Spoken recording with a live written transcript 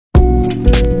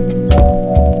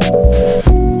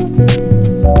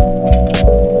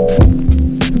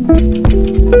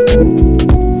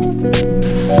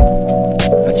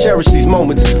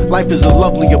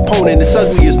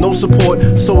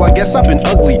support, so I guess I've been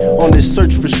ugly on this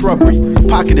search for shrubbery.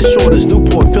 Pocket is short as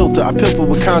Newport filter. I pilfer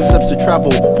with concepts to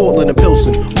travel Portland and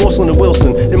Pilsen, Morslin and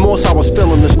Wilson, and Morse how I'm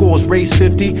spilling. The scores race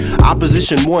 50,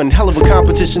 opposition 1. Hell of a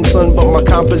competition, son, but my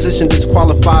composition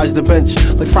disqualifies the bench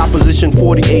like Proposition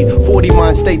 48. 40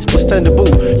 mind states plus 10 to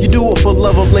boot. You do it for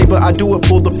love of labor, I do it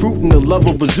for the fruit and the love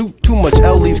of a zoot. Too much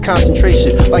L leaves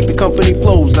concentration, like the company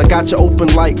flows. I got you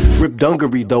open like Rip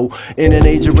Dungaree though. In an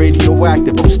age of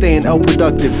radioactive, I'm staying L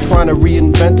productive, trying to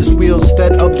reinvent this wheel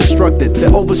instead of destruct it. They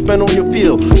overspend on your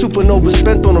field, supernova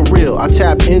spent on a reel. I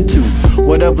tap into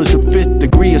whatever's the 5th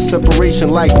degree of separation,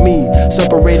 like me,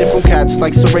 separated from cats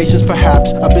like serrations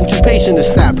perhaps. I've been too patient to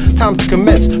snap, time to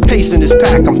commence pacing this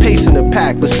pack. I'm pacing the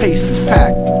pack, let's pace this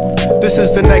pack. This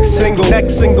is the next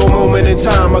single moment in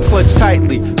time I clutch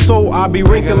tightly, so I be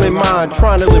wrinkling mine,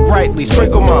 trying to live rightly.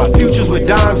 Sprinkle my futures with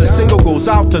dimes. A single goes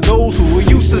out to those who are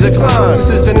used to the climb. This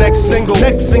is the next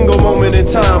single moment in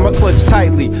time I clutch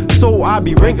tightly, so I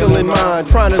be wrinkling mine,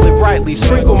 trying to live rightly.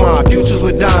 Sprinkle my futures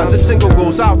with dimes. A single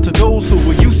goes out to those who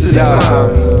are used to the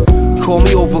climb. Call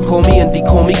me over, call me indie,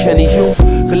 call me Kenny. You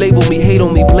could label me, hate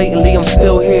on me blatantly, I'm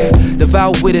still here.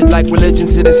 Devout with it like religion,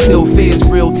 sit and still fears.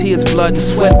 Real tears, blood and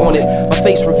sweat on it. My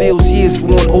face reveals years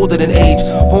worn older than age.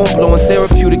 Horn blowing,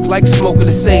 therapeutic like smoke of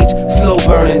the sage. Slow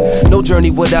burning, no journey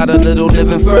without a little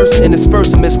living first.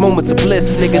 Intersperse amidst moments of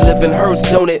bliss, nigga living hurts,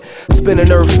 don't it?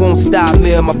 Spinning earth won't stop,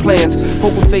 mirror my plans.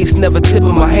 Poker face never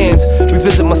tipping my hands.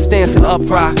 Revisit my stance and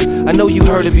uprock. I know you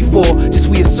heard it before, just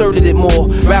we asserted it more.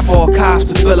 Rap archives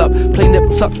to fill up. Play nip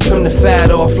tuck, trim the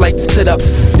fat off like the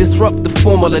sit-ups. Disrupt the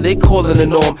formula, they call it the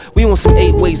norm. We on some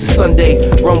 8 ways to Sunday.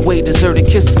 Runway deserted,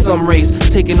 kiss of sun rays.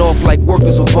 Taking off like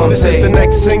workers with bum This is the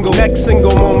next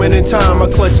single moment in time I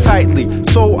clutch tightly,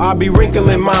 so I be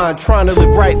wrinkling mine, trying to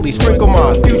live rightly. Sprinkle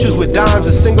my futures with dimes.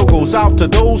 A single goes out to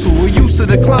those who are used to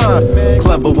the climb.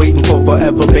 Clever waiting for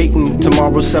forever baiting.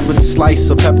 Tomorrow's severed slice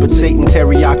of peppered Satan,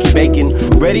 teriyaki bacon.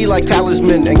 Ready like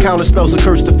talisman and counter spells to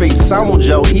curse the fate. Simul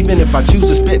gel, even if I choose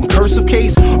to spit in cursive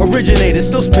case. Originated,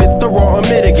 still spit the raw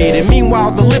unmitigated.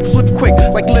 Meanwhile the lips flip quick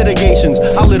like litigations.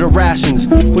 I litter rations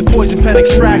with poison pen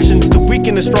extractions. The weak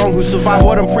and the strong who survive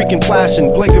what I'm freaking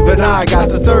flashing. Blink of an eye, got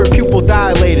the third pupil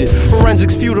dilated.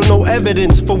 Forensics futile, no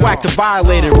evidence for whack to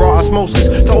violate it. Raw osmosis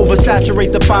to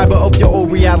oversaturate the fiber of your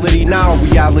old reality. Now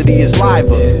reality is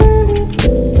liver.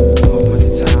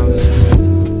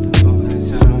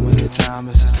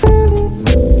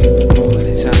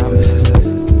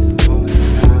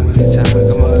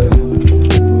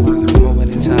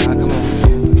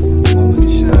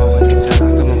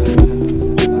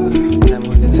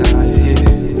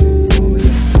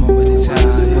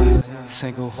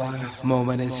 Single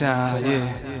moment in time, yeah.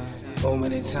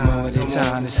 Moment in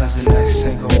time, this is the next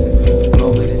single.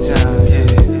 Moment in time, yeah.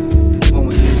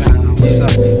 Moment in time, what's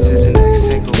up? This is the next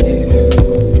single, yeah.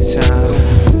 Time,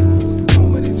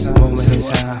 moment in time,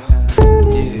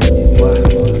 yeah. What?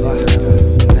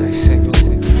 Next single,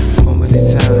 moment in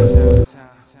time,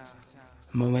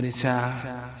 moment in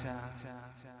time.